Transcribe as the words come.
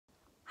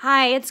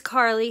Hi, it's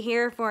Carly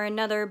here for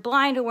another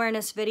blind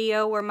awareness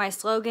video where my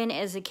slogan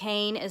is "A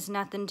cane is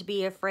nothing to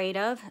be afraid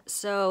of."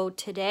 So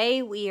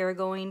today we are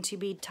going to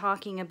be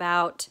talking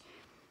about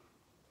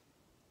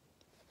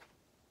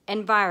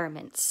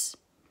environments.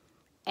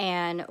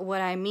 And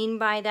what I mean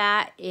by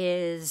that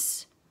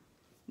is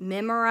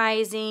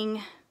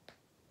memorizing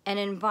an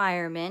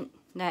environment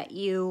that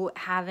you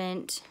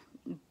haven't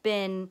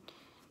been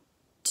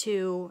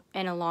to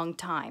in a long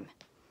time.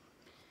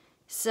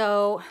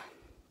 So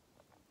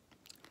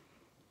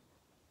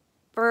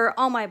for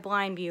all my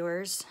blind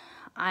viewers,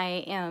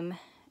 I am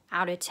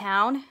out of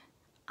town.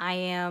 I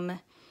am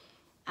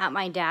at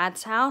my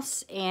dad's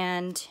house,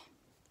 and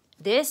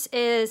this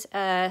is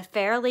a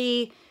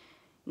fairly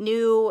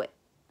new,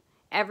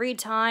 every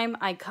time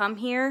I come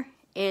here,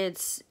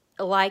 it's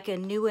like a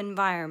new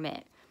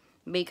environment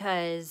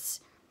because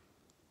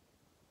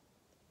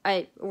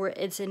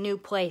it's a new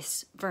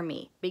place for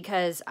me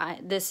because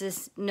this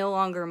is no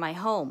longer my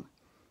home.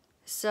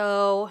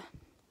 So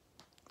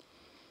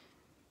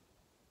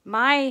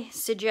my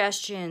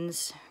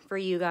suggestions for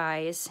you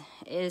guys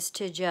is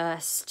to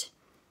just,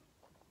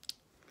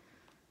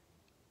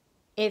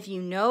 if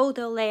you know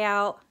the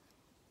layout,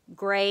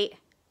 great.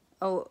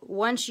 Oh,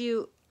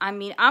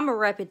 I'm a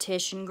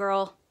repetition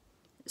girl,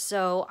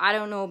 so I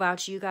don't know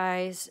about you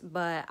guys,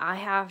 but I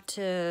have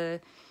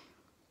to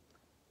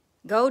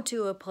go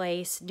to a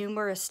place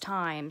numerous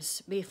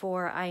times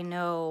before I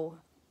know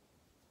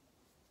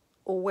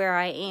where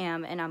I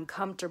am and I'm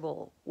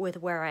comfortable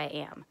with where I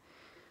am.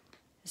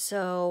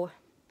 So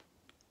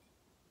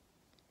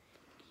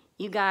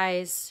you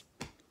guys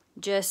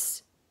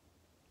just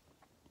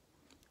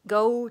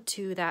go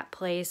to that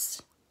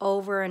place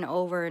over and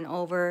over and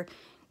over,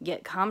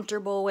 get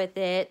comfortable with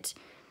it,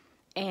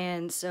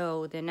 and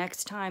so the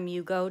next time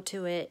you go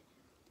to it,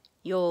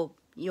 you'll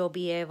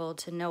be able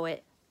to know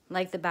it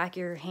like the back of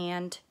your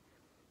hand.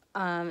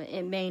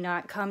 It may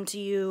not come to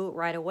you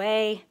right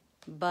away,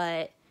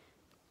 but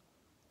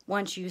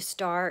once you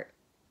start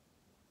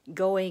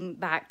going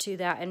back to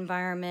that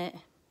environment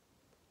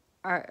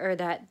or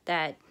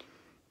that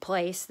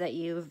place that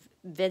you've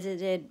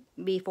visited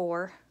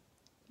before,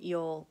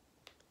 you'll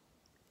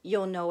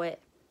know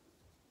it.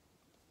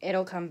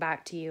 It'll come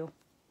back to you.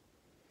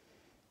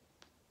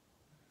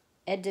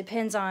 It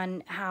depends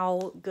on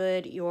how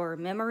good your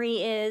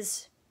memory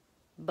is,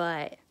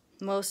 but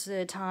most of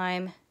the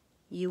time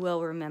you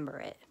will remember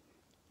it.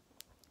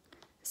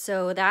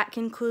 So that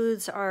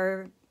concludes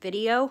our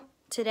video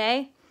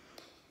today.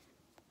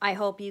 I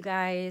hope you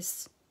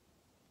guys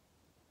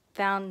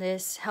found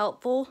this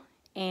helpful,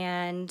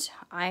 and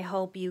I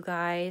hope you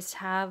guys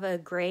have a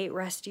great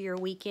rest of your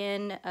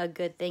weekend, a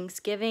good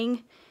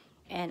Thanksgiving,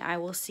 and I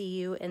will see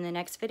you in the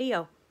next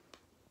video.